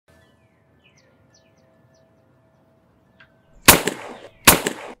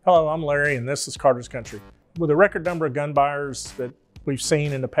Hello, I'm Larry and this is Carter's Country. With a record number of gun buyers that we've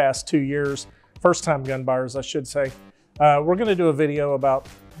seen in the past 2 years, first-time gun buyers I should say, we're going to do a video about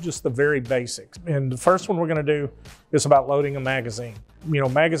just the very basics. And the first one we're going to do is about loading a magazine. You know,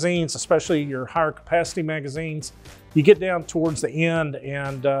 magazines, especially your higher capacity magazines, you get down towards the end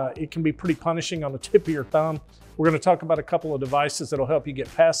and it can be pretty punishing on the tip of your thumb. We're going to talk about a couple of devices that'll help you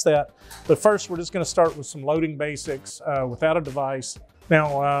get past that. But first, we're just going to start with some loading basics without a device.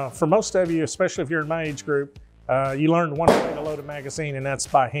 Now, for most of you, especially if you're in my age group, you learned one way to load a magazine, and that's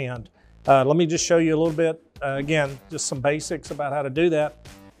by hand. Let me just show you a little bit, again, just some basics about how to do that.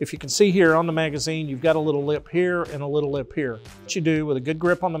 If you can see here on the magazine, you've got a little lip here and a little lip here. What you do with a good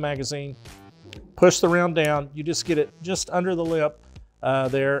grip on the magazine, push the round down, you just get it just under the lip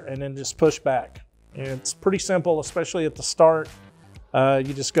there, and then just push back. And it's pretty simple, especially at the start.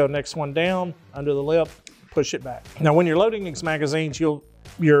 You just go next one down, under the lip, push it back. Now, when you're loading these magazines,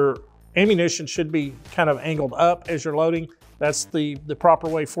 your ammunition should be kind of angled up as you're loading. That's the proper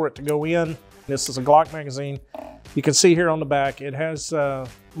way for it to go in. This is a Glock magazine. You can see here on the back, it has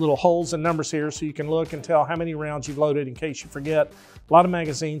little holes and numbers here so you can look and tell how many rounds you've loaded in case you forget. A lot of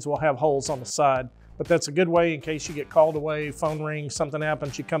magazines will have holes on the side, but that's a good way in case you get called away, phone rings, something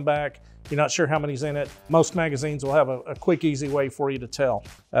happens, you come back, you're not sure how many's in it. Most magazines will have a quick, easy way for you to tell.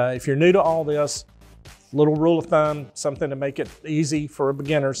 If you're new to all this, little rule of thumb, something to make it easy for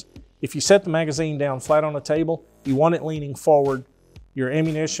beginners. If you set the magazine down flat on the table, you want it leaning forward. Your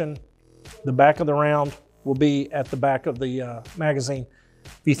ammunition, the back of the round, will be at the back of the magazine.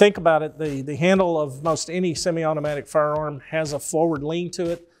 If you think about it, the handle of most any semi-automatic firearm has a forward lean to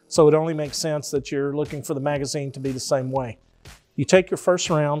it, so it only makes sense that you're looking for the magazine to be the same way. You take your first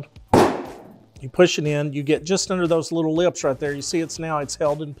round, you push it in, you get just under those little lips right there. You see it's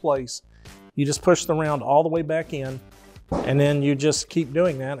held in place. You just push the round all the way back in, and then you just keep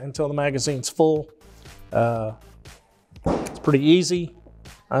doing that until the magazine's full. It's pretty easy.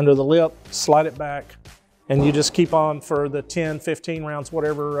 Under the lip, slide it back, and you just keep on for the 10, 15 rounds,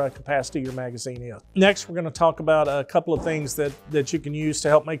 whatever capacity your magazine is. Next, we're going to talk about a couple of things that you can use to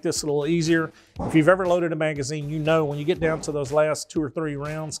help make this a little easier. If you've ever loaded a magazine, you know when you get down to those last 2 or 3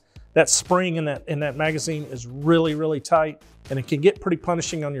 rounds, that spring in that magazine is really, really tight, and it can get pretty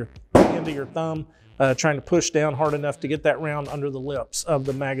punishing on your end of your thumb, trying to push down hard enough to get that round under the lips of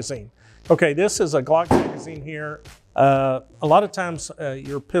the magazine. Okay, this is a Glock magazine here. A lot of times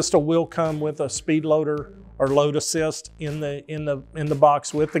your pistol will come with a speed loader or load assist in the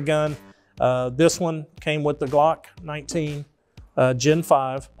box with the gun. This one came with the Glock 19 Gen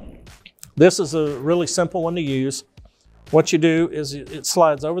 5. This is a really simple one to use. What you do is it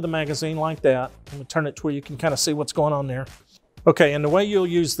slides over the magazine like that. I'm gonna turn it to where you can kind of see what's going on there. Okay, and the way you'll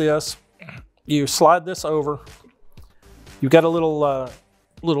use this, you slide this over. You've got a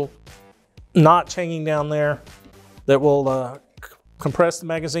little notch hanging down there that will compress the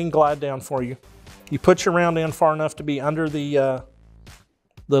magazine glide down for you. You put your round in far enough to be under the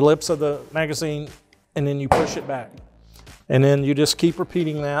lips of the magazine, and then you push it back. And then you just keep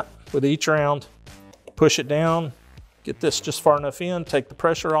repeating that with each round. Push it down, get this just far enough in, take the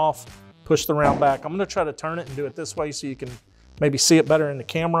pressure off, push the round back. I'm gonna try to turn it and do it this way so you can maybe see it better in the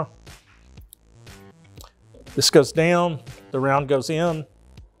camera. This goes down, the round goes in,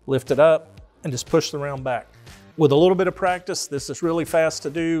 lift it up, and just push the round back. With a little bit of practice, this is really fast to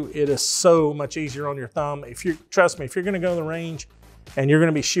do. It is so much easier on your thumb. Trust me, if you're gonna go to the range and you're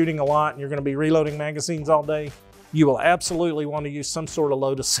gonna be shooting a lot and you're gonna be reloading magazines all day, you will absolutely want to use some sort of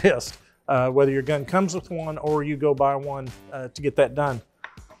load assist, whether your gun comes with one or you go buy one to get that done.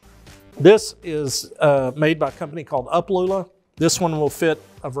 This is made by a company called Uplula. This one will fit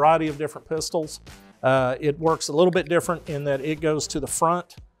a variety of different pistols. It works a little bit different in that it goes to the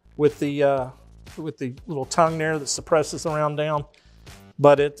front with the little tongue there that suppresses the round down.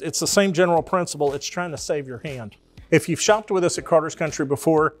 But it's the same general principle. It's trying to save your hand. If you've shopped with us at Carter's Country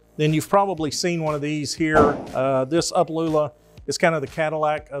before, then you've probably seen one of these here. This Uplula is kind of the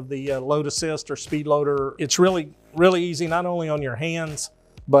Cadillac of the load assist or speed loader. It's really, really easy, not only on your hands,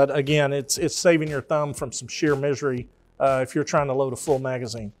 but again, it's saving your thumb from some sheer misery if you're trying to load a full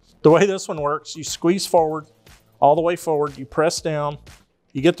magazine. The way this one works, you squeeze forward, all the way forward, you press down,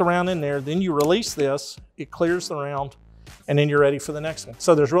 you get the round in there, then you release this, it clears the round, and then you're ready for the next one.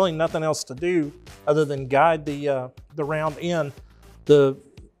 So there's really nothing else to do other than guide the round in. The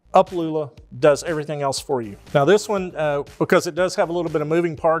Uplula does everything else for you. Now this one, because it does have a little bit of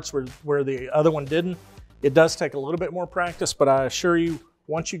moving parts where the other one didn't, it does take a little bit more practice, but I assure you,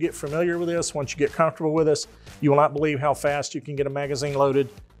 once you get familiar with this, once you get comfortable with this, you will not believe how fast you can get a magazine loaded,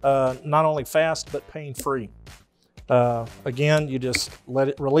 not only fast, but pain-free. Again, you just let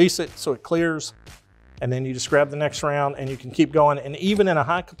it release it so it clears, and then you just grab the next round and you can keep going. And even in a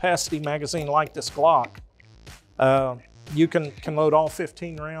high capacity magazine like this Glock, you can load all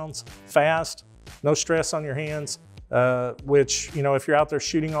 15 rounds fast, no stress on your hands, which, you know, if you're out there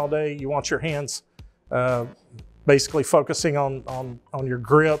shooting all day, you want your hands basically focusing on your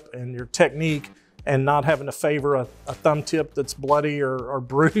grip and your technique, and not having to favor a thumb tip that's bloody or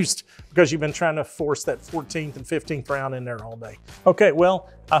bruised because you've been trying to force that 14th and 15th round in there all day. Okay, well,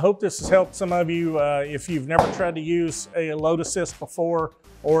 I hope this has helped some of you. If you've never tried to use a load assist before,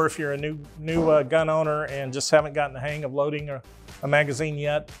 or if you're a new gun owner and just haven't gotten the hang of loading a magazine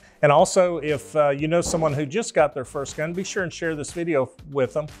yet. And also, if you know someone who just got their first gun, be sure and share this video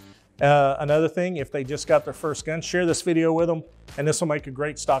with them. Another thing, if they just got their first gun, share this video with them, and this will make a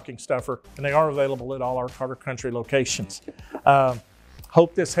great stocking stuffer. And they are available at all our Carter Country locations.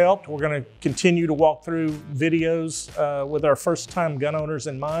 Hope this helped. We're going to continue to walk through videos with our first-time gun owners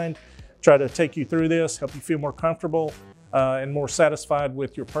in mind, try to take you through this, help you feel more comfortable and more satisfied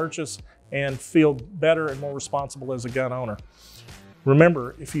with your purchase, and feel better and more responsible as a gun owner.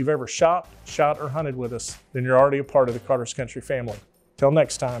 Remember, if you've ever shot, or hunted with us, then you're already a part of the Carter's Country family. Till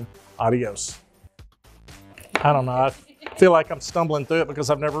next time, adios. I don't know, I feel like I'm stumbling through it because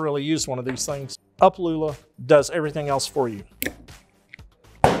I've never really used one of these things. UpLula does everything else for you.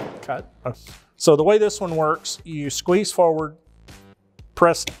 Cut. So the way this one works, you squeeze forward,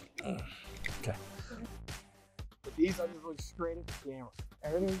 press. Okay. But these I just look straight at the camera.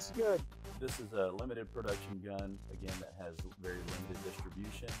 Everything's good. This is a limited production gun, again, that has very limited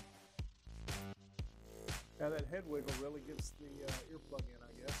distribution. Now that head wiggle really gets the earplug in,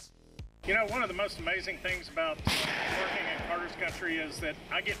 I guess. You know, one of the most amazing things about working in Carter's Country is that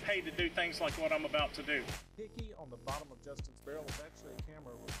I get paid to do things like what I'm about to do. Hickey on the bottom of Justin's barrel is actually a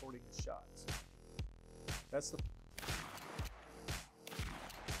camera recording his shots. That's the...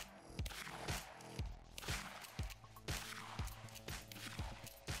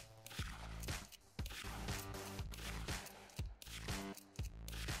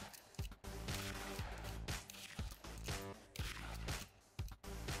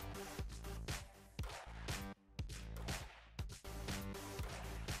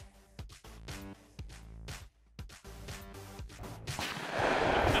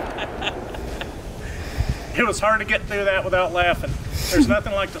 It was hard to get through that without laughing. There's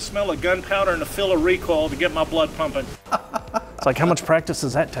nothing like the smell of gunpowder and the feel of recoil to get my blood pumping. It's like, how much practice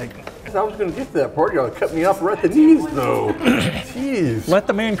does that take? I was going to get to that part. Y'all cut me off right at the knees, though. Jeez. Let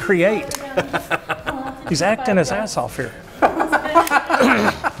the man create. He's acting his ass off here.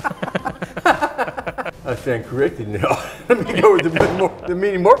 I stand corrected now. Let me go with the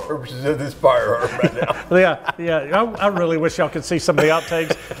many more purposes of this firearm right now. Yeah. I really wish y'all could see some of the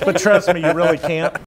outtakes, but trust me, you really can't.